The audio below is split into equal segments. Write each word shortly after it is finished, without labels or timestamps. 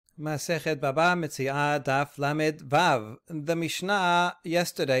Masechet Baba Metziah Daf Lamed Vav. The Mishnah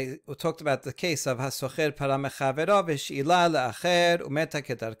yesterday talked about the case of Hasocher Para Mechavero V'Shila Le'acher Umeta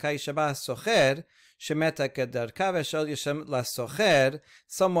Kedarka Yishaba Hasocher Shemeta Kedarka V'Shel Yishem LaSocher.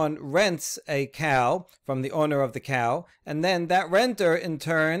 Someone rents a cow from the owner of the cow, and then that renter in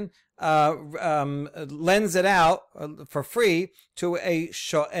turn lends it out for free to a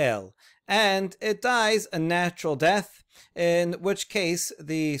shoel, and it dies a natural death, in which case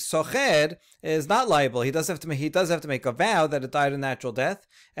the socher is not liable. He does have to make a vow that it died a natural death,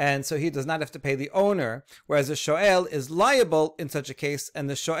 and so he does not have to pay the owner, whereas the shoel is liable in such a case, and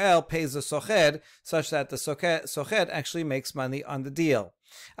the shoel pays the socher such that the socher actually makes money on the deal.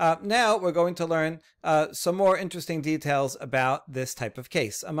 Now we're going to learn some more interesting details about this type of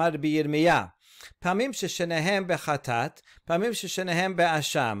case. Amar Yirmiyah. פעמים ששניהם בחטאת, פעמים ששניהם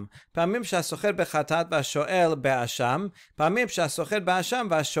באשם, פעמים שהסוחר בחטאת והשואל באשם, פעמים שהסוחר באשם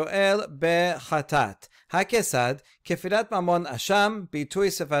והשואל בחטאת. הכיצד? כפירת ממון אשם,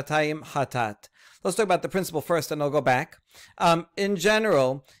 ביטוי שפתיים חטאת. Let's talk about the principle first, and I'll go back. In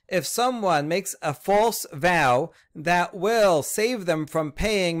general, if someone makes a false vow that will save them from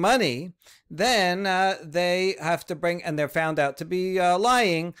paying money, then they have to bring, and they're found out to be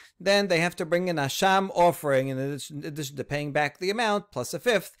lying, then they have to bring an asham offering. In addition to paying back the amount, plus a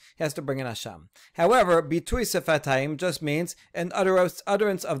fifth, he has to bring an asham. However, bitui sefatayim just means an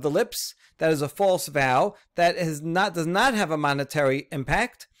utterance of the lips. That is a false vow that does not have a monetary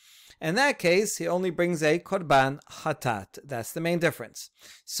impact. In that case, he only brings a korban hatat. That's the main difference.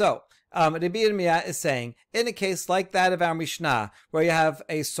 So, Rabbi Yirmiyah is saying, in a case like that of our Mishnah, where you have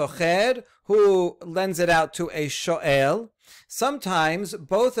a socher who lends it out to a shoel, sometimes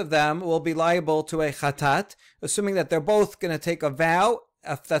both of them will be liable to a chatat, assuming that they're both going to take a vow,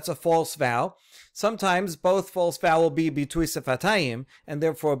 if that's a false vow. Sometimes both false vow will be bitui sefatayim, and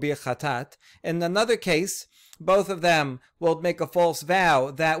therefore be a chatat. In another case, both of them will make a false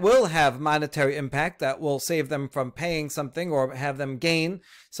vow that will have monetary impact, that will save them from paying something or have them gain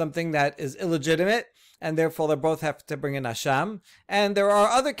something that is illegitimate, and therefore they both have to bring an asham. And there are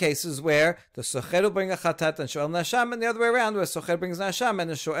other cases where the socher will bring a chatat and shoel an asham, and the other way around, where socher brings an asham and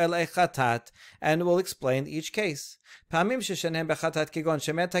the shoel a chatat, and we'll explain each case. Both of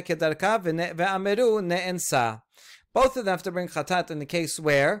them have to bring chatat in the case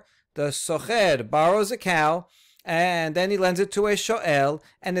where the socher borrows a cow, and then he lends it to a shoel,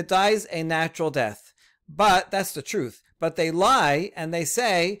 and it dies a natural death. But that's the truth. But they lie, and they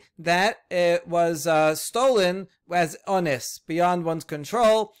say that it was stolen as honest, beyond one's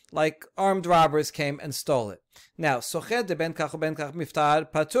control, like armed robbers came and stole it. Now, socher de ben kach uben kach miftar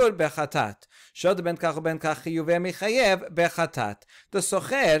patur bechatat. Shod de ben kach uben kach chiyuve michayev bechatat. The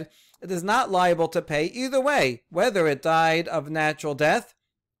socher is not liable to pay either way, whether it died of natural death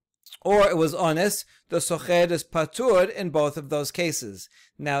or it was honest. The socher is patur in both of those cases.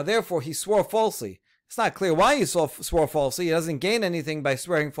 Now, therefore, he swore falsely. It's not clear why he swore falsely. He doesn't gain anything by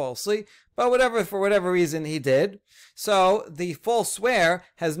swearing falsely, but for whatever reason he did. So the false swear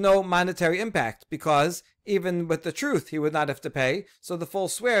has no monetary impact, because even with the truth he would not have to pay. So the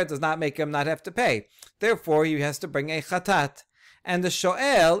false swear does not make him not have to pay. Therefore, he has to bring a chatat. And the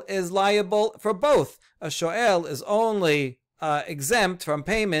shoel is liable for both. A shoel is only exempt from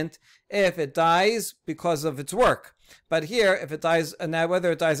payment if it dies because of its work. But here, if it dies,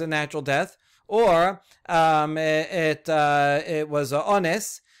 whether it dies a natural death or it was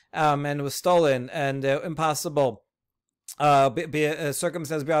honest and it was stolen and impossible, be a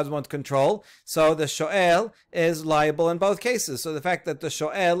circumstance beyond one's control, so the shoel is liable in both cases. So the fact that the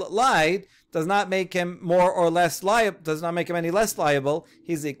shoel lied does not make him more or less liable, does not make him any less liable.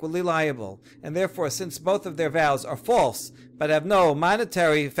 He's equally liable. And therefore, since both of their vows are false but have no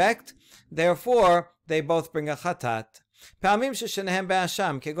monetary effect, therefore they both bring a chatat. פעמים ששניהם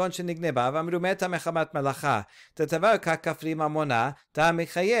באשם, כגון שנגנבה, ואמרו מתה מחמת מלאכה, תתבר ככפרי ממונה, תה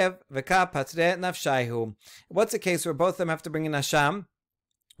מחייב, וכפטרי נפשייהו. What's a case where both of them have to bring an asham,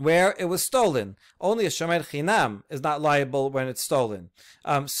 where it was stolen? Only a shomer chinam is not liable when it's stolen.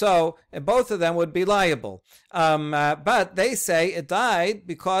 So both of them would be liable. But they say it died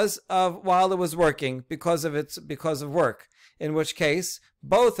because of while it was working, because of work. In which case,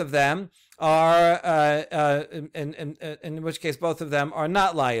 both of them are in which case both of them are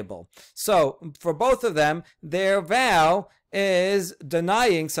not liable. So for both of them, their vow is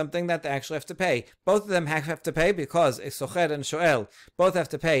denying something that they actually have to pay. Both of them have to pay because a socher and shoel both have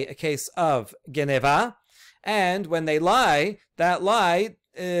to pay a case of geneva. And when they lie, that lie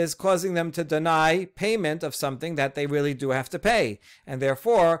is causing them to deny payment of something that they really do have to pay. And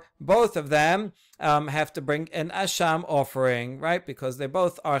therefore, both of them have to bring an asham offering, right? Because they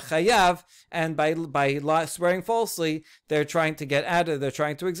both are chayav, and by swearing falsely, they're trying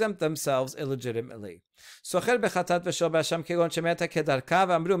to exempt themselves illegitimately. Socher bechatat v'shel b'asham kegon shemeta kedarka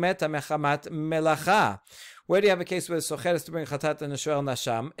v'amru meta mechamat melacha. Where do you have a case where the socher is to bring chatat and shoel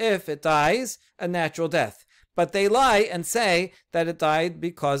nasham? If it dies a natural death. But they lie and say that it died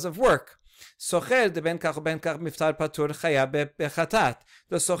because of work. Socher de ben kach miftar patur chayav bechatat.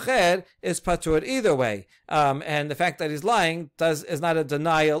 The socher is patur either way, and the fact that he's lying is not a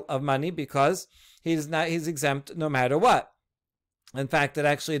denial of money because he's exempt no matter what. In fact, it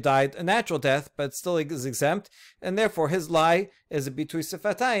actually died a natural death, but still is exempt, and therefore his lie is a bitui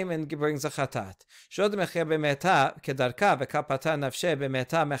sefatayim and brings a chatat. Shod mechia b'meta kedarka v'kapata nafshe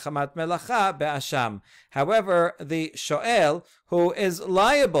b'meta mechamat melacha be'asham. However, the shoel, who is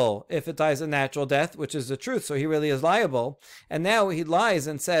liable if it dies a natural death, which is the truth, so he really is liable, and now he lies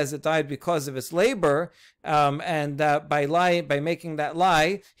and says it died because of its labor, and by making that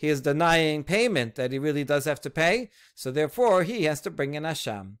lie, he is denying payment that he really does have to pay, so therefore he has to bring an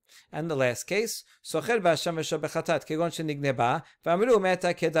asham. And the last case, socher b'asham v'shel bechatat kegon shenigneba v'amru meta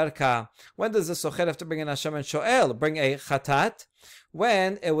kedarka. When does the socher have to bring an asham and shoel bring a chatat?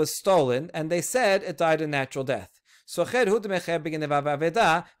 When it was stolen and they said it died a natural death. Socher hu d'mecher b'geneva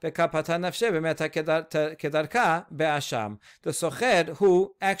v'aveda v'kapata nafshe b'meta kedarka be'asham. The socher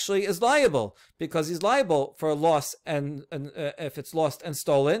who actually is liable because he's liable for loss and if it's lost and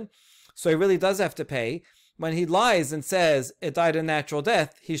stolen, so he really does have to pay. When he lies and says it died a natural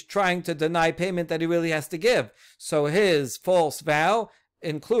death, he's trying to deny payment that he really has to give. So his false vow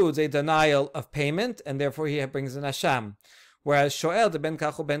includes a denial of payment, and therefore he brings an asham. Whereas shoel de ben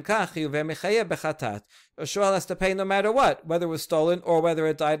kachu ben kachi uve'mechayev bechatat. A shoel has to pay no matter what, whether it was stolen or whether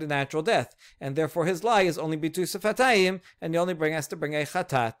it died a natural death, and therefore his lie is only bitu sefatayim, and he has to bring a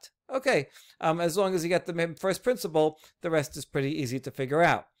chatat. Okay, as long as you get the first principle, the rest is pretty easy to figure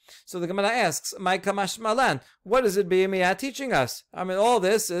out. So the Gemara asks, "My kamash malan, what is it Mesia teaching us?" I mean, all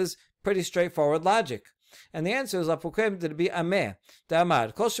this is pretty straightforward logic. And the answer is Apukem to be Ameh.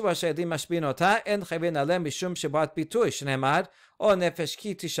 Damar, Kol Shua Shedim Mashbinota, En Chavin Alem Bishum Shebat Pitui, Shnemar, O Nefesh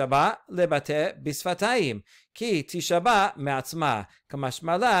Ki Tishaba, Lebate Bisfatayim, Ki Tishaba Me'atzma, Kamash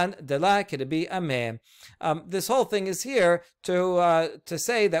Malan, Dela Kedebi Ameh. This whole thing is here to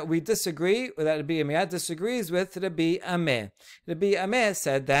say that we disagree, that Rabbi Mesia disagrees with Rabbi Ameh. Rabbi Ameh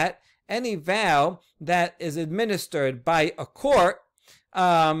said that any vow that is administered by a court,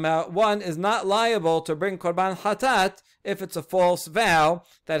 one is not liable to bring korban chatat if it's a false vow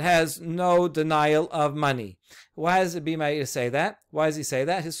that has no denial of money. Why does it be Mesia say that? Why does he say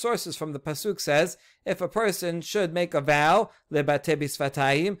that? His sources from the pasuk says if a person should make a vow lebate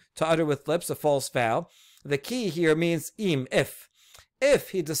bisfatayim, to utter with lips a false vow. The key here means im, if.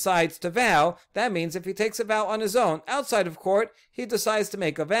 If he decides to vow, that means if he takes a vow on his own, outside of court, he decides to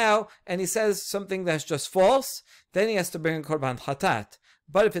make a vow, and he says something that's just false, then he has to bring a korban chatat.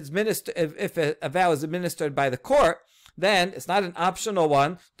 But if if a vow is administered by the court, then it's not an optional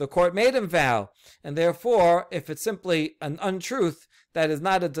one. The court made him vow, and therefore, if it's simply an untruth that is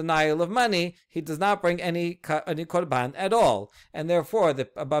not a denial of money, he does not bring any korban at all. And therefore, the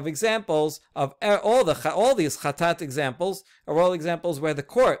above examples of all these chatat examples are all examples where the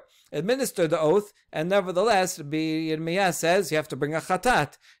court administered the oath, and nevertheless, Mesia says you have to bring a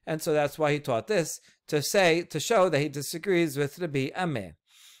chatat, and so that's why he taught this to show that he disagrees with Rabbi Ameh.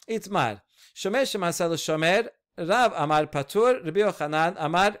 Itmar shomer shemasel shomer. Rav Amar Patur, Rabbi Yochanan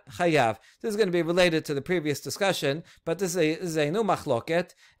Amar Chayav. This is going to be related to the previous discussion, but this is a new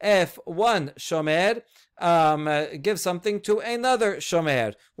machloket. If one shomer gives something to another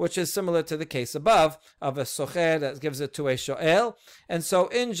shomer, which is similar to the case above of a socher that gives it to a shoel. And so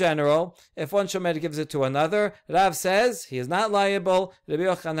in general, if one shomer gives it to another, Rav says he is not liable, Rabbi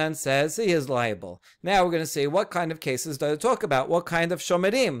Yochanan says he is liable. Now we're going to see what kind of cases does it talk about, what kind of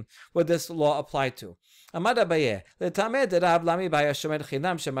shomerim would this law apply to. Amar Abaye, letame de Rav lami baya shomer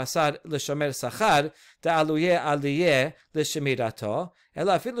chinam shemasar leshomer sachar de'aluye aliyeh leshemirato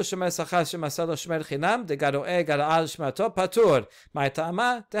ela afilu shomer sachar shemasar leshomer chinam degaroe gara'al shmato patur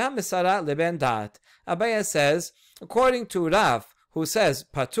ma'itama de'hamesara leben da'at. Abaye says, according to Rav, who says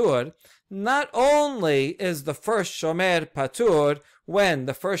patur, not only is the first shomer patur when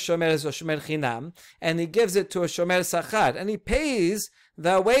the first shomer is a shomer chinam and he gives it to a shomer sachar and he pays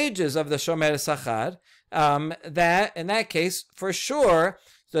the wages of the shomer sachar, that in that case, for sure,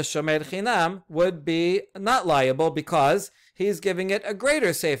 the shomer chinam would be not liable because he's giving it a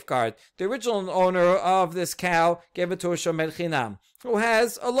greater safeguard. The original owner of this cow gave it to a shomer chinam. who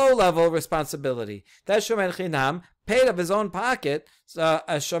has a low-level responsibility. That shomer chinam paid of his own pocket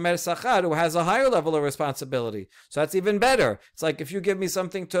a shomer sachar who has a higher level of responsibility. So that's even better. It's like if you give me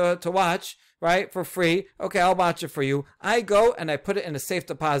something to watch, right, for free, okay, I'll watch it for you. I go and I put it in a safe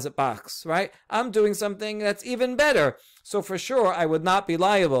deposit box, right? I'm doing something that's even better. So for sure, I would not be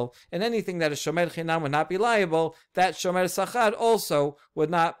liable. And anything that a shomer chinam would not be liable, that shomer sachar also would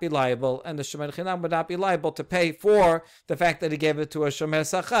not be liable. And the shomer chinam would not be liable to pay for the fact that he gave it to a shomer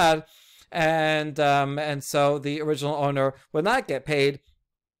sachar. And so the original owner would not get paid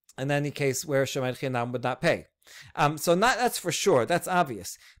in any case where shomer chinam would not pay. That's for sure. That's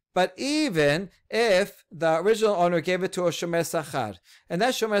obvious. But even if the original owner gave it to a shomer sachar, and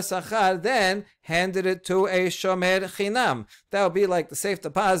that shomer sachar then handed it to a shomer chinam, that would be like the safe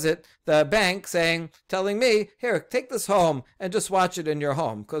deposit, the bank telling me, here, take this home and just watch it in your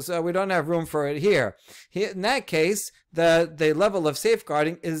home, because we don't have room for it here. In that case, the level of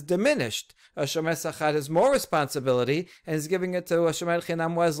safeguarding is diminished. A shomer sachar has more responsibility, and is giving it to a shomer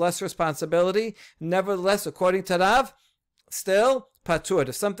chinam who has less responsibility. Nevertheless, according to Rav, still patur.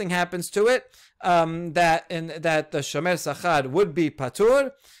 If something happens to it, that the shomer sachar would be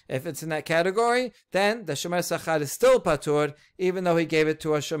patur. If it's in that category, then the shomer sachar is still patur, even though he gave it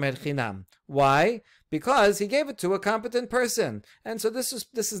to a shomer chinam. Why? Because he gave it to a competent person, and so this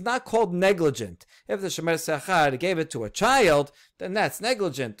is not called negligent. If the shomer sachar gave it to a child, then that's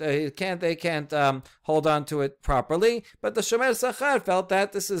negligent. They can't hold on to it properly. But the shomer sachar felt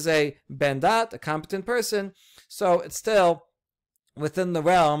that this is a bendat, a competent person, so it's still within the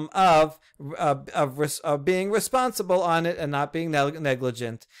realm of being responsible on it and not being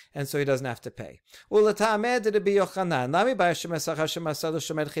negligent, and so he doesn't have to pay. Now, according to Rabbi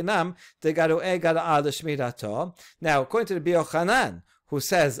Yochanan, who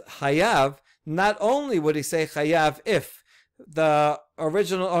says Hayav, not only would he say Hayav if the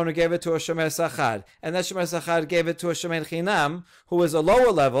original owner gave it to a shomer sachar, and that shomer sachar gave it to a shomer chinam, who is a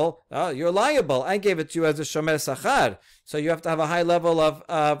lower level, you're liable. I gave it to you as a shomer sachar, so you have to have a high level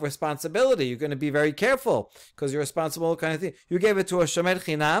of responsibility. You're going to be very careful, because you're responsible kind of thing. You gave it to a shomer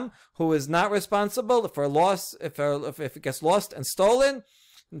chinam, who is not responsible for loss, if it gets lost and stolen.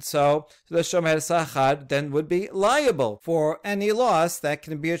 And so the shomer sachar then would be liable for any loss that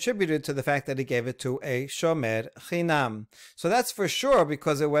can be attributed to the fact that he gave it to a shomer chinam. So that's for sure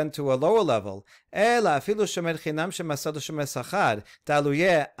because it went to a lower level. Ela afilu shomer chinam shemasad shomer sachar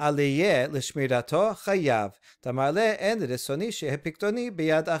taluye aliyeh lishmirato chayav tamale en resoni shehepiktoni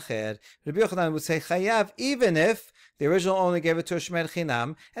biyad acher. Rabbi Yochanan would say chayav even if the original owner gave it to a shomer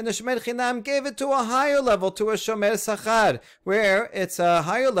chinam, and the shomer chinam gave it to a higher level, to a shomer sachar, where it's a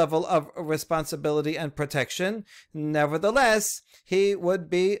higher level of responsibility and protection. Nevertheless, he would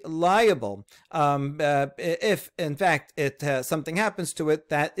be liable if, in fact, something happens to it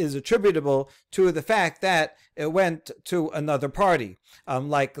that is attributable to the fact that it went to another party,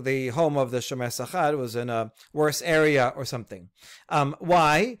 like the home of the shomer sachar was in a worse area or something.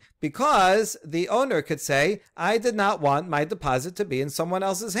 Why? Because the owner could say, I did not want my deposit to be in someone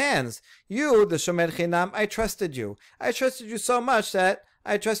else's hands. You, the shomer chinam, I trusted you. I trusted you so much that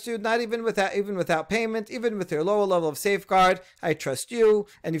I trust you not even without payment, even with your lower level of safeguard. I trust you.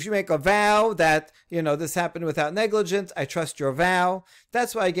 And if you make a vow that, this happened without negligence, I trust your vow.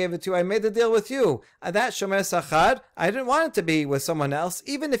 That's why I gave it to you. I made the deal with you. That shomer sachar, I didn't want it to be with someone else.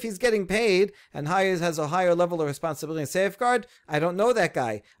 Even if he's getting paid and has a higher level of responsibility and safeguard, I don't know that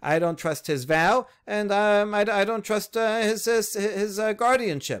guy. I don't trust his vow, and I don't trust his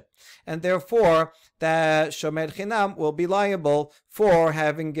guardianship. And therefore, the shomer chinam will be liable for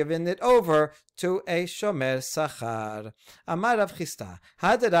having given it over to a shomer sachar. Amar Rav Chisda,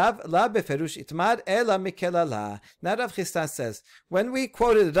 had Rav la beferush itmar ela mikelala. Now Rav Chisda says, when we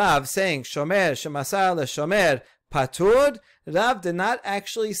quoted Rav saying shomer shemasar leshomer patur, Rav did not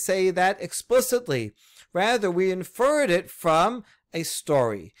actually say that explicitly. Rather, we inferred it from a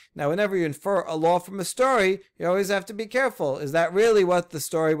story. Now, whenever you infer a law from a story, you always have to be careful. Is that really what the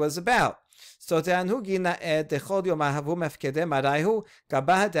story was about? So there were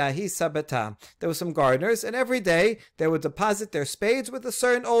some gardeners, and every day they would deposit their spades with a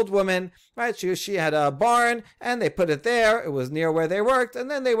certain old woman. Right? She had a barn, and they put it there. It was near where they worked, and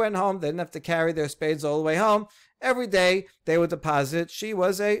then they went home. They didn't have to carry their spades all the way home. Every day they would deposit. She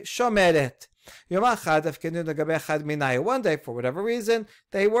was a shomeret. One day, for whatever reason,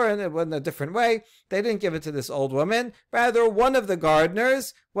 they were in a different way. They didn't give it to this old woman. Rather, one of the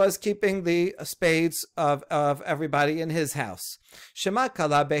gardeners was keeping the spades of everybody in his house. But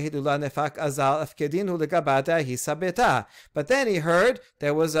then he heard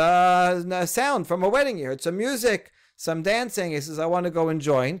there was a sound from a wedding. He heard some music. some dancing. He says, I want to go and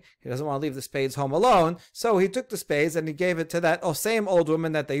join. He doesn't want to leave the spades home alone. So he took the spades and he gave it to that same old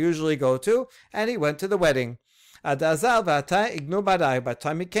woman that they usually go to, and he went to the wedding. By the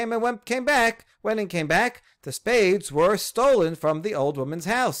time he came back, the spades were stolen from the old woman's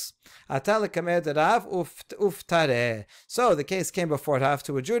house. So the case came before Rav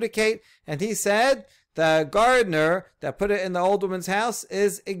to adjudicate, and he said the gardener that put it in the old woman's house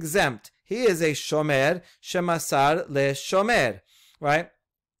is exempt. He is a shomer, shemasar le shomer, right?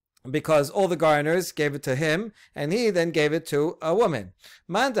 Because all the gardeners gave it to him, and he then gave it to a woman.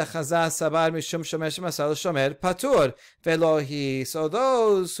 So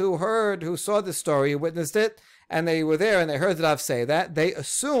those who saw the story, witnessed it, and they were there and they heard Rav say that, they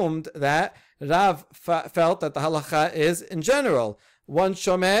assumed that Rav felt that the halacha is in general. One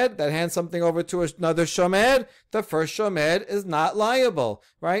shomer that hands something over to another shomer, the first shomer is not liable,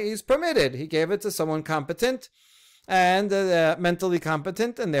 right? He's permitted. He gave it to someone competent and mentally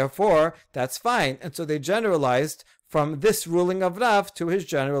competent, and therefore that's fine. And so they generalized from this ruling of Rav to his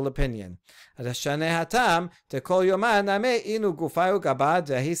general opinion. However,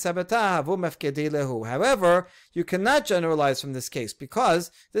 you cannot generalize from this case,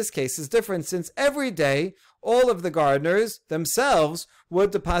 because this case is different, since every day all of the gardeners themselves would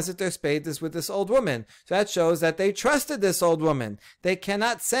deposit their spades with this old woman. So that shows that they trusted this old woman. They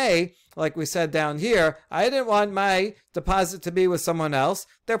cannot say, like we said down here, I didn't want my deposit to be with someone else.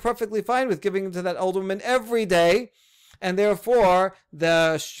 They're perfectly fine with giving it to that old woman every day. And therefore,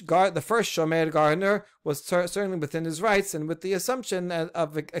 the first shomer gardener was certainly within his rights, and with the assumption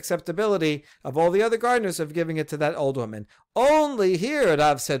of acceptability of all the other gardeners of giving it to that old woman. Only here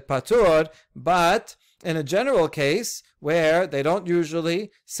Rav said patur, but in a general case where they don't usually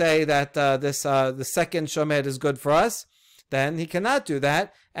say that the second shomer is good for us, then he cannot do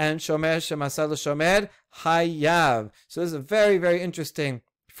that. And shomer shemasar shomer hayav. So this is a very, very interesting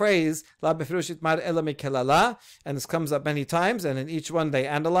phrase, la befirush mar ela mikelala, and this comes up many times, and in each one they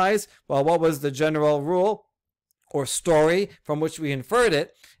analyze, well, what was the general rule or story from which we inferred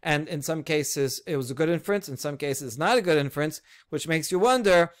it, and in some cases it was a good inference, in some cases not a good inference, which makes you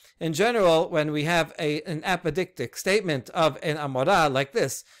wonder, in general, when we have an apodictic statement of an amora like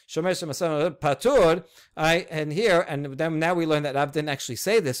this, shomer shemasar patur, and here, and then now we learn that Rav didn't actually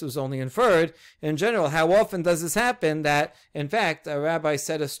say this, it was only inferred. In general, how often does this happen, that in fact a rabbi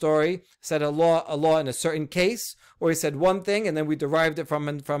said a story, said a law in a certain case, or he said one thing and then we derived it from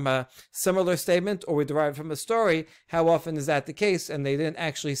a similar statement, or we derived it from a story? How often is that the case, and they didn't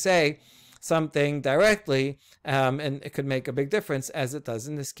actually say something directly, and it could make a big difference, as it does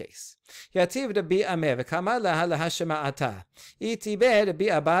in this case. Yativ Rabbi Ameh v'kamar laha lahashema ata. Itibe Rabbi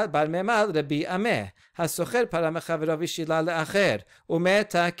Abba bar memal Rabbi Ameh. Hasocher para mechavero v'shila le'acher.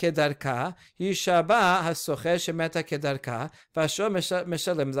 Umeta kedarka. Yishaba hasocher shemeta kedarka. V'asho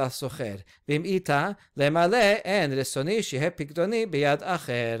meshalem zasocher. V'im ita lemale en resoni shehe pikdoni biyad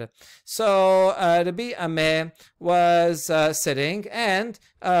acher. So Rabbi Ameh was sitting and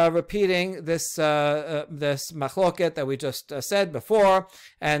repeating this machloket that we just said before,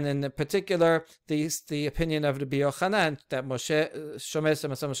 and in particular the opinion of Rabbi Yochanan that Moshe shomer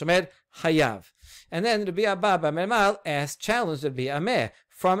shomer hayav. And then Rabbi Abba bar memal challenged Rabbi Ameh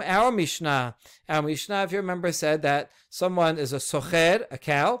from our Mishnah. Our Mishnah, if you remember, said that someone is a socher, a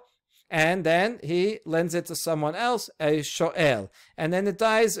cow, and then he lends it to someone else, a shoel, and then it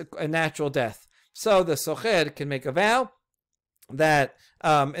dies a natural death. So the socher can make a vow that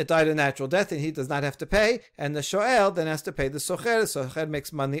it died a natural death and he does not have to pay, and the shoel then has to pay the socher. The socher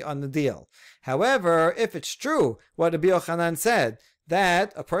makes money on the deal. However, if it's true what Rabbi Yochanan said,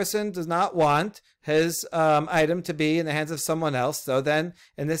 that a person does not want his item to be in the hands of someone else, so then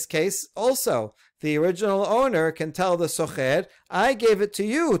in this case also the original owner can tell the socher, I gave it to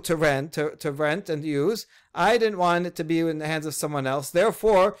you to rent and use. I didn't want it to be in the hands of someone else.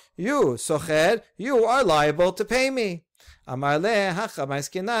 Therefore, you, socher, you are liable to pay me. There's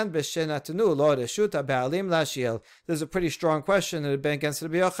a pretty strong question that had been against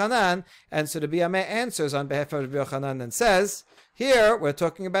Rabbi Yochanan, and so Rabbi Ameh answers on behalf of Rabbi Yochanan and says, here we're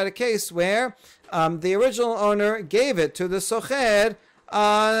talking about a case where the original owner gave it to the socher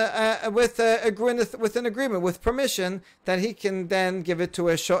with an agreement, with permission, that he can then give it to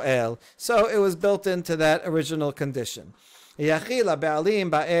a shoel. So it was built into that original condition. If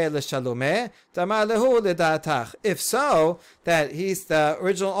so, that he's the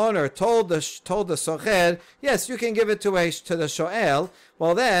original owner told the socher, yes, you can give it to the shoel.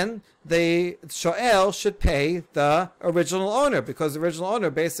 well then the shoel should pay the original owner, because the original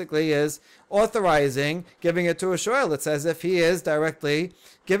owner basically is authorizing giving it to a shoel. It's as if he is directly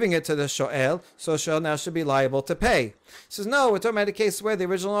giving it to the shoel, so shoel now should be liable to pay. He says, no, we're talking about a case where the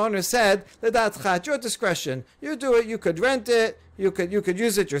original owner said, at your discretion, you do it, you could rent it, you could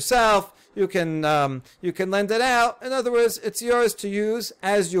use it yourself, you can lend it out. In other words, it's yours to use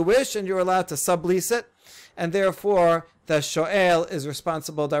as you wish, and you're allowed to sublease it, and therefore the shoel is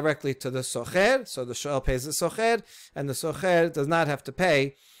responsible directly to the socher, so the shoel pays the socher, and the socher does not have to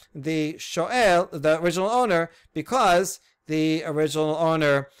pay the shoel, the original owner, because the original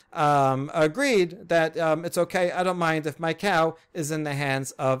owner agreed that it's okay, I don't mind if my cow is in the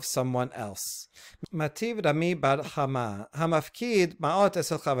hands of someone else. Mativ Rami bar Hama, המפקיד מעות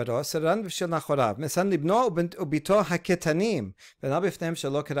אצל חברו, סרן בשל נחוריו, מסן לבנו וביתו הקטנים, ונע בפניהם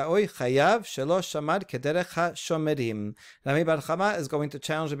שלא כראוי, חייב שלא שמר כדרך השומרים. Rami bar Hama is going to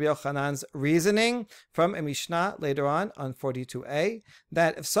challenge Rabbi Yochanan's reasoning from a Mishnah later on 42a,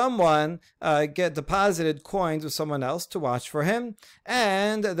 that if someone deposited coins with someone else to watch for him,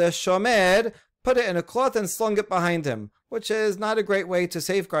 and the shomer put it in a cloth and slung it behind him, which is not a great way to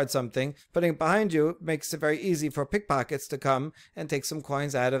safeguard something. Putting it behind you makes it very easy for pickpockets to come and take some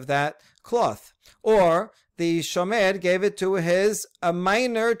coins out of that cloth. Or the shomer gave it to his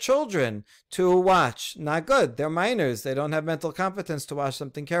minor children to watch. Not good. They're minors. They don't have mental competence to watch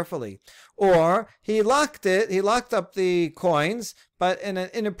something carefully. Or he locked up the coins, but in an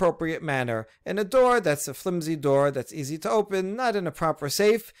inappropriate manner, in a door that's a flimsy door that's easy to open, not in a proper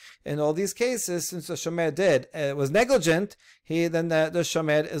safe. In all these cases, since the shomer was negligent, then the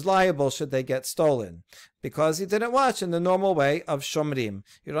shomer is liable should they get stolen, because he didn't watch in the normal way of shomrim.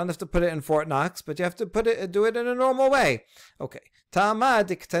 You don't have to put it in Fort Knox, but you have to do it in a normal way. Okay. Ta'ama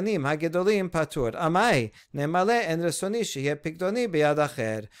diktanim hagedolim patur. Amai nemale en resoni sheyeh pigdoni biyad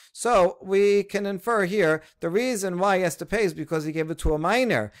acher. So we can infer here the reason why he has to pay is because he gave it to a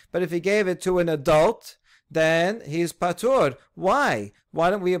minor. But if he gave it to an adult, then he's patur. Why? Why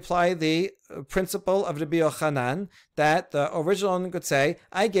don't we apply the principle of Rabbi Yochanan that the original owner could say,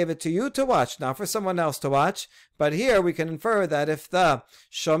 I gave it to you to watch, not for someone else to watch. But here we can infer that if the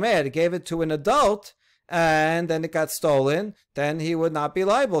shomer gave it to an adult, and then it got stolen, then he would not be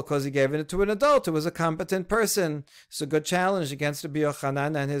liable because he gave it to an adult who was a competent person. It's a good challenge against Rabbi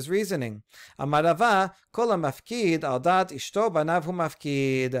Yochanan and his reasoning. Amar Rava, kol mafkid al dat ishto banav hu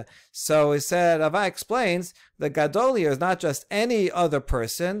mafkid. So he said, Rava explains, the gadol here is not just any other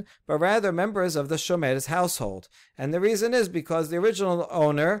person, but rather members of the shomer's household. And the reason is because the original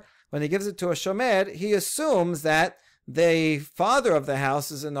owner, when he gives it to a shomer, he assumes that the father of the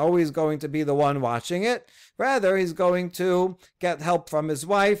house isn't always going to be the one watching it. Rather, he's going to get help from his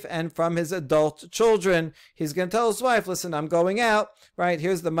wife and from his adult children. He's going to tell his wife, listen, I'm going out, right?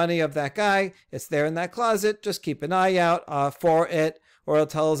 Here's the money of that guy. It's there in that closet. Just keep an eye out for it. Or he'll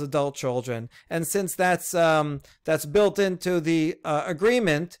tell his adult children. And since that's built into the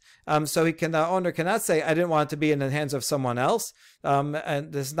agreement, so the owner cannot say, I didn't want it to be in the hands of someone else.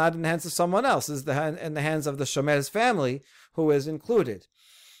 And this is not in the hands of someone else. This is in the hands of the shomer's family, who is included.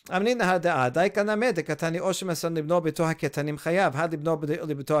 אמנין הדעה, די כנמד, דקתני או שמסן לבנו ביתו הקטנים חייב, had לבנו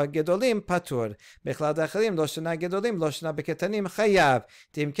לביתו הגדולים פטור. בכלל האחרים לא שנה גדולים, לא שנה בקטנים חייב.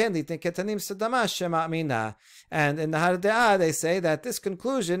 אם כן, ליתן קטנים סדמה שמאמינה. And in the Hada'ah, they say that this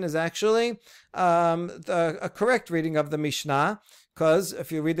conclusion is actually a correct reading of the Mishnah, because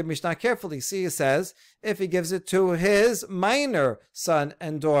if you read the Mishnah carefully, see it says, if he gives it to his minor son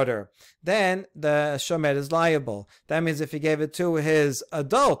and daughter, then the shomer is liable. That means if he gave it to his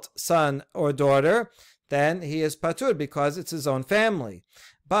adult son or daughter, then he is patur because it's his own family.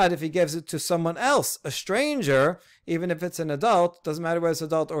 But if he gives it to someone else, a stranger, even if it's an adult, doesn't matter whether it's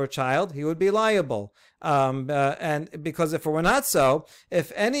adult or a child, he would be liable. And because if it were not so,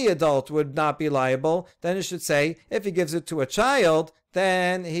 if any adult would not be liable, then it should say, if he gives it to a child,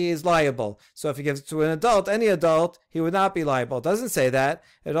 then he is liable. So if he gives it to an adult, any adult, he would not be liable. It doesn't say that.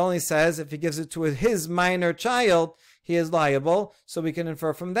 It only says if he gives it to his minor child, he is liable. So we can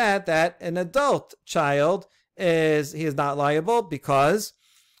infer from that an adult child he is not liable because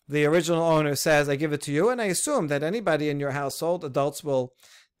the original owner says, I give it to you, and I assume that anybody in your household, adults, will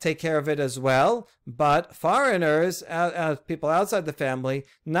take care of it as well, but foreigners, people outside the family,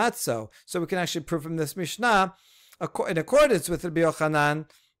 not so. So we can actually prove from this Mishnah, in accordance with Rabbi Yochanan,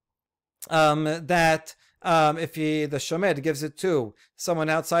 that if the shomer gives it to someone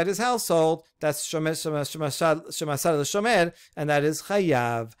outside his household, that's shomer shemasar l'shomer, and that is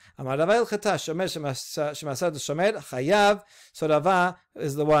chayav. Amar Rava Hilchata shomer shemasar l'shomer chayav. So Rava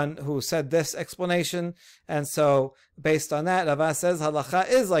is the one who said this explanation, and so based on that, Rava says halacha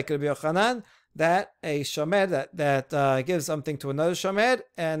is like Rabbi Yochanan, that a shomer that gives something to another shomer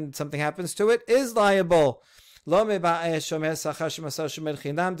and something happens to it is liable. לא מבאי שומר שכר שמסר שומר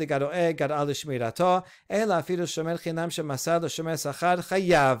חינם דגרועה גרעה לשמירתו, אלא אפילו שומר חינם שמסר לשומר שכר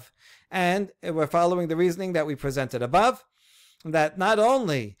חייב. And we're following the reasoning that we presented above, that not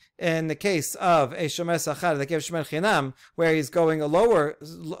only in the case of a shomer sachar that gives shomer chinam, where he's going a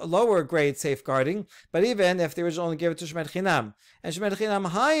lower grade safeguarding, but even if the original only gave it to shomer chinam, and shomer chinam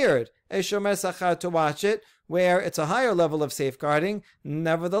hired a shomer sachar to watch it, where it's a higher level of safeguarding,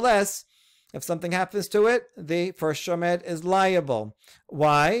 nevertheless, if something happens to it, the first shomer is liable.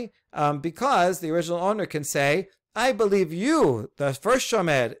 Why? Because the original owner can say, I believe you, the first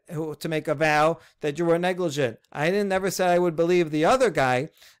shomer, to make a vow that you were negligent. I never said I would believe the other guy.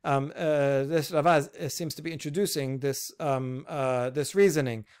 This Rava seems to be introducing this this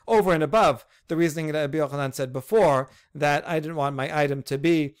reasoning over and above the reasoning that Rabbi Yochanan said before, that I didn't want my item to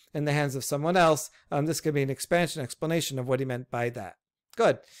be in the hands of someone else. This could be an explanation of what he meant by that.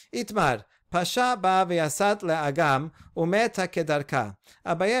 Good. Itmar. Pasha ba v'yasat le'agam umeta kedarka.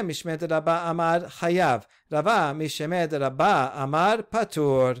 Abaye mishmed Rabba amar chayav. Rava mishmed Rabba amar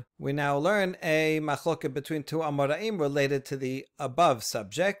patur. We now learn a machloket between two Amoraim related to the above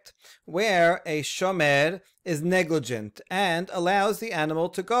subject, where a shomer is negligent and allows the animal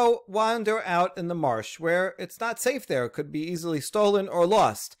to go wander out in the marsh, where it's not safe there. It could be easily stolen or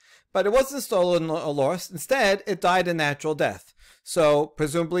lost. But it wasn't stolen or lost. Instead, it died a natural death. So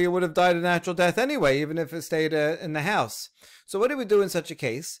presumably it would have died a natural death anyway, even if it stayed in the house. So what do we do in such a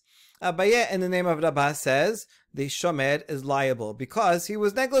case? Abaye, in the name of Rabbah, says the shomer is liable because he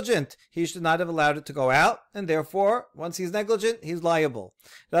was negligent. He should not have allowed it to go out, and therefore, once he's negligent, he's liable.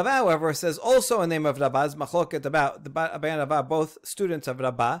 Rabbah, however, says also in the name of Rabbah, is machloket about the Abaye and Rabbah, both students of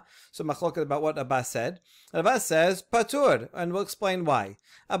Rabbah. So machloket about what Rabbah said. Rabbah says patur, and we'll explain why.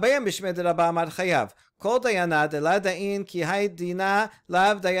 Abaye mishmed Rabbah amar chayav. Kol dayana de la dain ki hay dina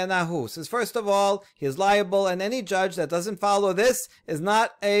lav dayanahu. Says first of all, he is liable, and any judge that doesn't follow this is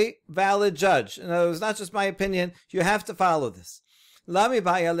not a valid judge. In other words, not just my opinion, you have to follow this. And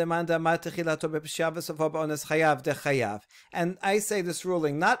I say this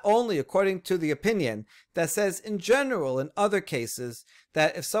ruling not only according to the opinion that says in general in other cases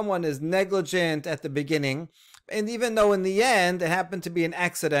that if someone is negligent at the beginning, and even though in the end it happened to be an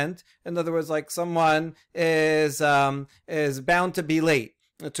accident, in other words, like someone is bound to be late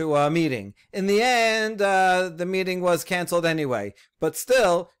to a meeting. In the end, the meeting was canceled anyway. But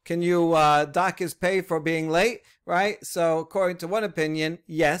still, can you dock his pay for being late? Right? So according to one opinion,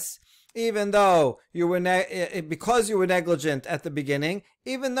 yes. Even though you were because you were negligent at the beginning,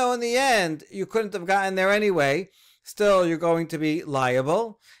 even though in the end you couldn't have gotten there anyway, still you're going to be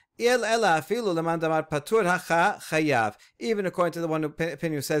liable. Even according to the one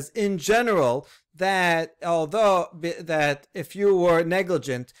opinion who says in general that that if you were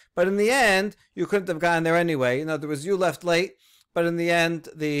negligent, but in the end you couldn't have gotten there anyway. In other words, you left late, but in the end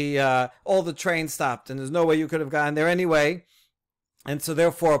all the trains stopped, and there's no way you could have gotten there anyway, and so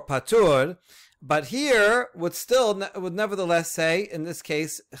therefore patur. But here would nevertheless say in this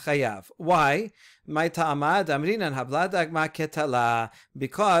case chayav. Why?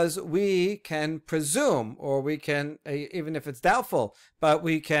 Because we can presume, or we can, even if it's doubtful, but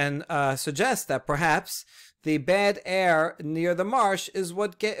we can suggest that perhaps the bad air near the marsh is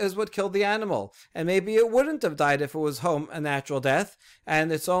what killed the animal, and maybe it wouldn't have died if it was a natural death,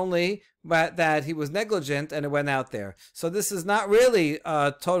 and it's only that he was negligent and it went out there. So this is not really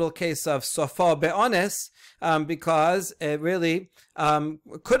a total case of sofa be'ones, because it really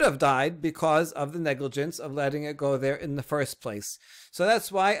could have died because of the negligence of letting it go there in the first place. So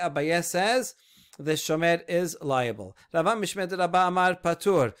that's why Abaye says the shomer is liable. Rava mishmed Rabba amar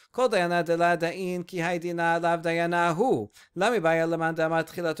patur. Kol dayana de la dain ki haydina lav dayanahu. Lami baya leman damar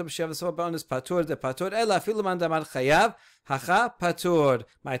tchilato b'shev so ba'onis patur de patur ela afilu man damar chayav hacha patur.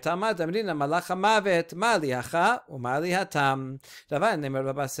 Ma'itama damrina malacha mavet mali hacha umali hatam. Rava in the name of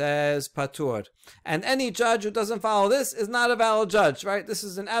Rabba says patur. And any judge who doesn't follow this is not a valid judge, right? This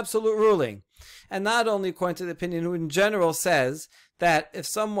is an absolute ruling. And not only according to the opinion who in general says that if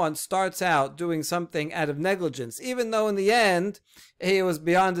someone starts out doing something out of negligence, even though in the end he was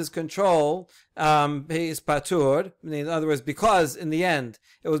beyond his control, he is patur. In other words, because in the end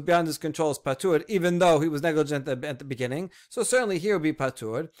it was beyond his control, is patur, even though he was negligent at the beginning. So certainly here would be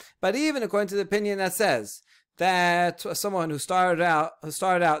patur. But even according to the opinion that says that someone who started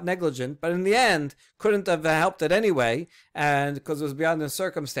out negligent, but in the end couldn't have helped it anyway, and because it was beyond his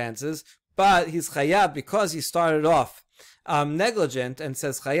circumstances, but he's chayav because he started off negligent, and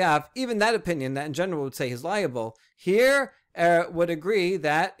says chayav, even that opinion that in general would say he's liable, here would agree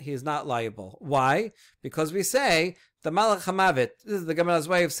that he's not liable. Why? Because we say the malach hamavit, this is the Gemara's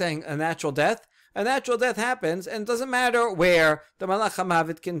way of saying a natural death. A natural death happens, and it doesn't matter where. The malach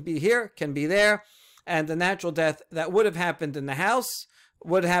hamavit can be here, can be there, and the natural death that would have happened in the house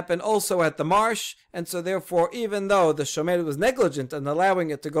would happen also at the marsh, and so therefore, even though the shomer was negligent in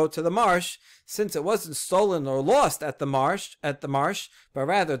allowing it to go to the marsh, since it wasn't stolen or lost at the marsh, but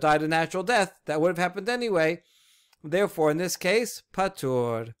rather died a natural death, that would have happened anyway. Therefore, in this case,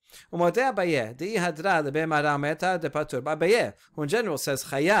 patur. Abaye, who in general says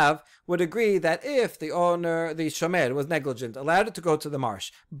chayav, would agree that if the owner, the shomer, was negligent, allowed it to go to the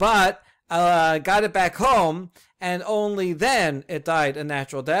marsh, but got it back home, and only then it died a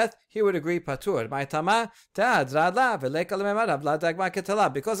natural death, he would agree patur.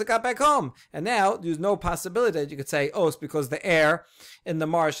 Because it got back home. And now there's no possibility that you could say, oh, it's because the air in the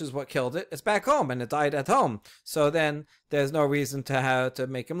marsh is what killed it. It's back home and it died at home. So then there's no reason to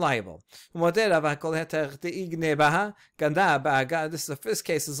make him liable. This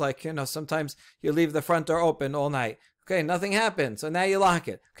case is like, sometimes you leave the front door open all night. Okay, nothing happened, so now you lock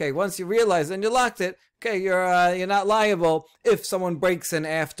it. Okay, once you realize and you locked it, okay, you're not liable if someone breaks in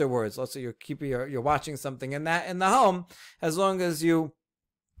afterwards. Let's say you're watching something in the home, as long as you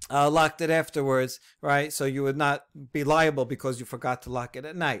locked it afterwards, right? So you would not be liable because you forgot to lock it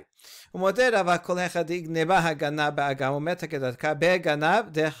at night. And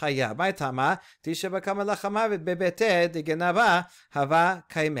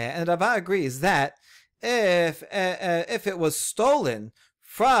Rava agrees that if it was stolen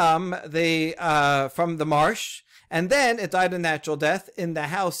from the marsh, and then it died a natural death in the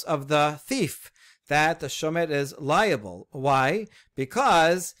house of the thief, that the shomer is liable. Why?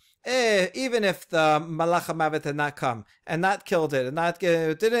 Because even if the malach hamavet had not come and not killed it, and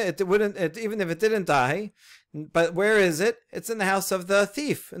even if it didn't die, but where is it? It's in the house of the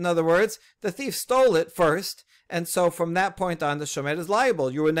thief. In other words, the thief stole it first. And so from that point on, the shomer is liable.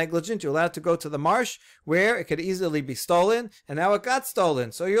 You were negligent. You're allowed to go to the marsh where it could easily be stolen, and now it got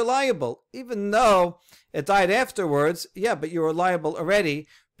stolen. So you're liable. Even though it died afterwards, yeah, but you were liable already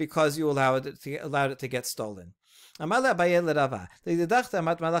because you allowed it to get stolen. אמר לאביי לרבה, לדחת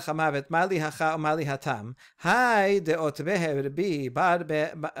מת מלאך המוות, מה לי הכה ומה לי התם, היי דעות בהרבי בר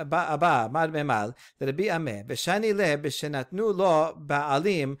באבא, מר במל, לרבי אמה, בשני לה, בשנתנו לו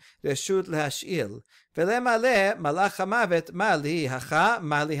בעלים רשות להשאיל, ולמלא מלאך המוות, מה לי הכה,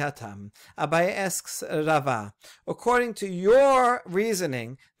 מה לי התם. Abaye asks Rava, according to your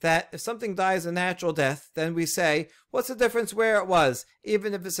reasoning, that if something dies a natural death, then we say, what's the difference where it was?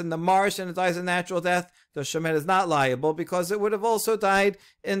 Even if it's in the marsh and it dies a natural death, the shomer is not liable because it would have also died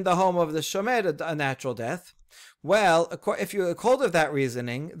in the home of the shomer a natural death. Well, if you hold of that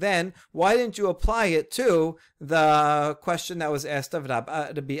reasoning, then why didn't you apply it to the question that was asked of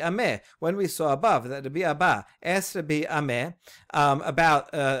Rabbi Ameh? When we saw above that Rabbi Abba asked Rabbi Ameh about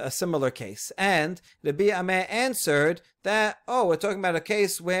a similar case, and Rabbi Ameh answered that, oh, we're talking about a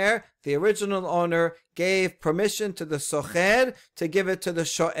case where the original owner gave permission to the socher to give it to the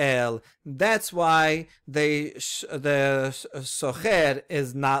shoel. That's why the socher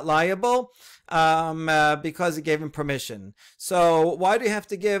is not liable. Because he gave him permission. So why do you have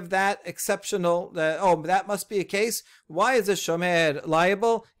to give that exceptional, that must be a case? Why is the shomer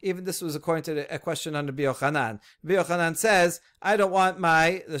liable? Even this was according to a question on Rabbi Yochanan. Rabbi Yochanan says, I don't want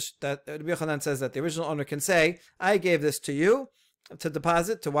Rabbi Yochanan says that the original owner can say, I gave this to you to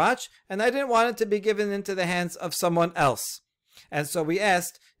deposit, to watch, and I didn't want it to be given into the hands of someone else. And so we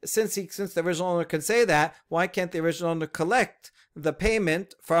asked, since the original owner can say that, why can't the original owner collect the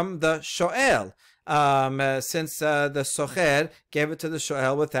payment from the shoel, since the socher gave it to the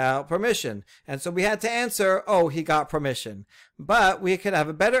shoel without permission? And so we had to answer, oh, he got permission. But we could have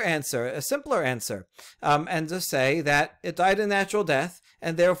a better answer, a simpler answer, and just say that it died a natural death,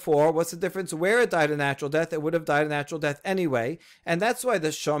 and therefore, what's the difference where it died a natural death? It would have died a natural death anyway, and that's why the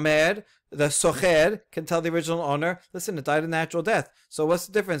shomer, the socher, can tell the original owner, listen, it died a natural death. So what's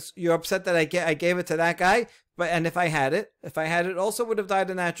the difference? You're upset that I gave it to that guy, and if I had it also would have died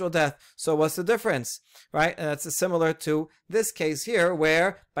a natural death. So what's the difference, right? And that's similar to this case here,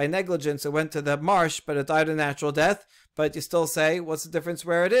 where by negligence it went to the marsh, but it died a natural death. But you still say, what's the difference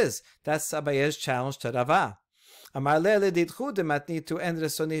where it is? That's Abaye's challenge to Rava. אמר לה לדידחו דמתניתו אין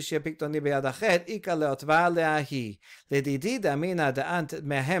רצוני שיהיה פיקדוני ביד אחר, איכא לאותווה לההי. לדידי דאמינא דאנט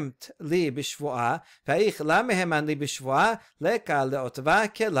מהמת לי בשבועה, ואיך לה מהמן לי בשבועה, לקא לאותווה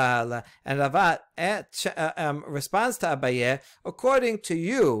כלל. And Rava responds to Abaye, according to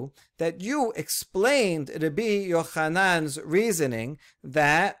you, that you explained Rabbi Yochanan's reasoning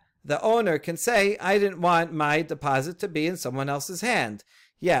that the owner can say, I didn't want my deposit to be in someone else's hand.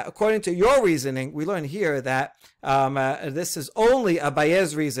 Yeah, according to your reasoning, we learn here that this is only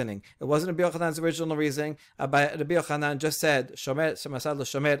Abaye's reasoning. It wasn't Rabbi Yochanan's original reasoning. Rabbi Yochanan just said, Shomer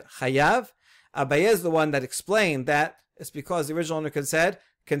Shomer Chayav. Abaye is the one that explained that it's because the original owner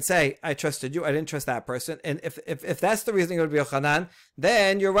can say, I trusted you, I didn't trust that person. And if that's the reasoning of Rabbi Yochanan,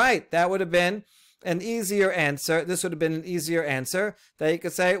 then you're right. That would have been an easier answer. This would have been an easier answer that you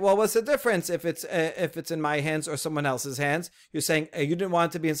could say, well, what's the difference if it's in my hands or someone else's hands? You're saying you didn't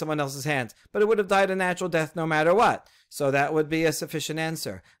want it to be in someone else's hands, but it would have died a natural death no matter what. So that would be a sufficient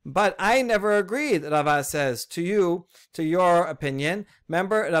answer. But I never agreed, Rava says, to your opinion.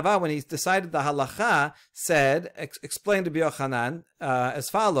 Remember, Rava, when he decided the halacha, explained to Rabbi Yochanan as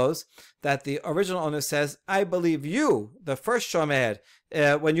follows, that the original owner says, I believe you, the first shomer,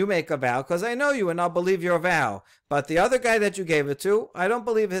 when you make a vow, because I know you and I'll believe your vow. But the other guy that you gave it to, I don't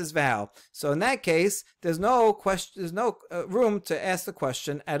believe his vow. So in that case, there's no room to ask the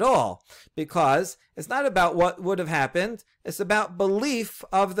question at all, because it's not about what would have happened. It's about belief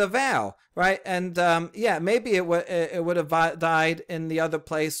of the vow, right? And yeah, maybe it would have died in the other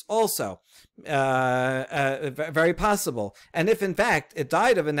place also. Very possible. And if in fact it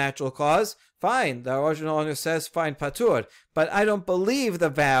died of a natural cause, fine. The original owner says, fine, patur. But I don't believe the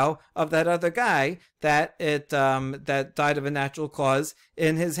vow of that other guy that that died of a natural cause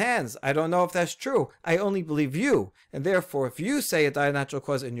in his hands. I don't know if that's true. I only believe you. And therefore, if you say it died of a natural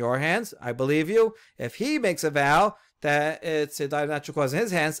cause in your hands, I believe you. If he makes a vow that it died of a natural cause in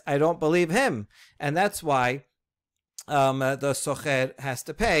his hands, I don't believe him. And that's why the socher has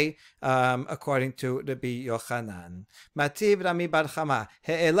to pay according to Rabbi Yochanan. Mativ Rami bar Chama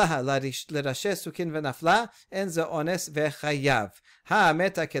he'elaha l'rashe sukin v'nafla en ze ones v'chayav.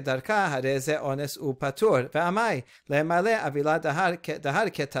 Ha-meta kedarka hare ze ones upatur. Ve'amai le'male avila dahar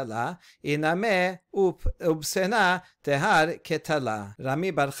ketala iname ubsena tehar ketala.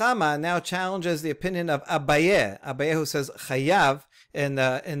 Rami bar Chama now challenges the opinion of Abaye who says chayav in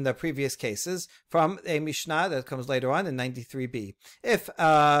the previous cases, from a Mishnah that comes later on in 93b. If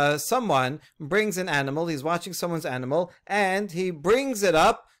someone brings an animal, he's watching someone's animal, and he brings it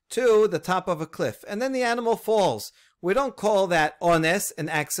up to the top of a cliff, and then the animal falls. We don't call that ones, an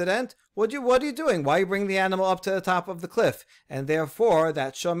accident. What are you doing? Why are you bringing the animal up to the top of the cliff? And therefore,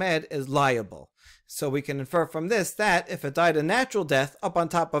 that shomer is liable. So we can infer from this that if it died a natural death up on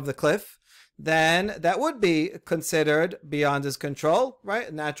top of the cliff, then that would be considered beyond his control,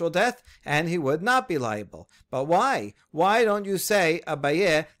 right? Natural death, and he would not be liable. But why? Why don't you say,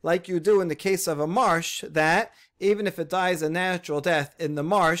 Abaye, like you do in the case of a marsh, that even if it dies a natural death in the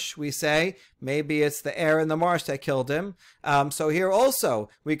marsh, we say, maybe it's the air in the marsh that killed him. So here also,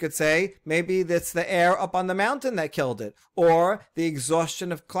 we could say, maybe it's the air up on the mountain that killed it, or the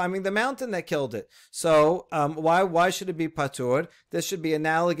exhaustion of climbing the mountain that killed it. So why should it be patur? This should be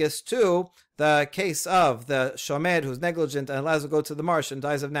analogous to the case of the shomer who's negligent and allows to go to the marsh and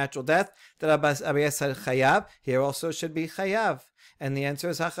dies of natural death, that Abaye said chayav, here also should be chayav. And the answer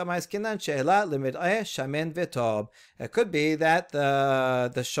is hachamais kinan she'ela limid'eh shamen v'tob. It could be that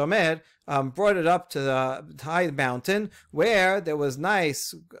the shomer brought it up to the high mountain where there was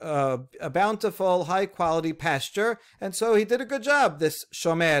nice, a bountiful, high-quality pasture, and so he did a good job, this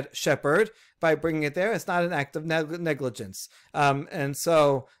shomer shepherd, by bringing it there. It's not an act of negligence. And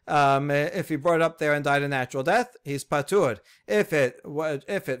so if he brought it up there and died a natural death, he's patur. If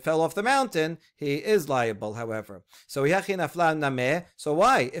it fell off the mountain, he is liable, however. So so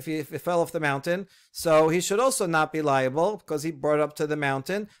why? If it fell off the mountain, so he should also not be liable because he brought it up to the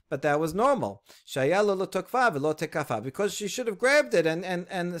mountain, but that was normal. Because she should have grabbed it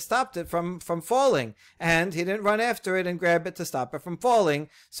and stopped it from falling. And he didn't run after it and grab it to stop it from falling.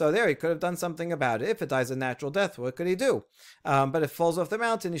 So there, he could have done something about it. If it dies a natural death, what could he do? But if it falls off the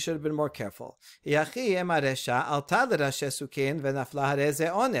mountain, he should have been more careful.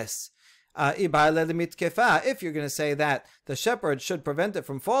 If you're going to say that the shepherd should prevent it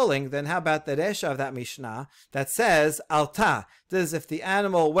from falling, then how about the resha of that Mishnah that says alta? This is if the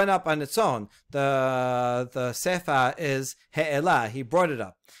animal went up on its own. The sefa is he'ela, he brought it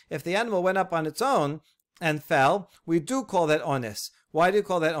up. If the animal went up on its own and fell, we do call that onis. Why do you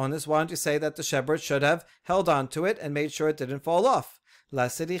call that onis? Why don't you say that the shepherd should have held on to it and made sure it didn't fall off? You're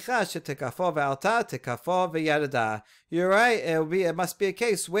right, it must be a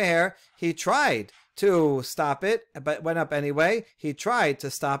case where he tried to stop it, but went up anyway. He tried to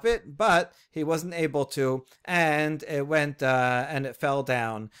stop it, but he wasn't able to, and it went and it fell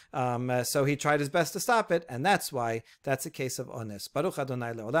down. So he tried his best to stop it, and that's why that's a case of onis. Baruch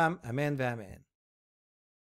Adonai le'olam, amen ve'amen.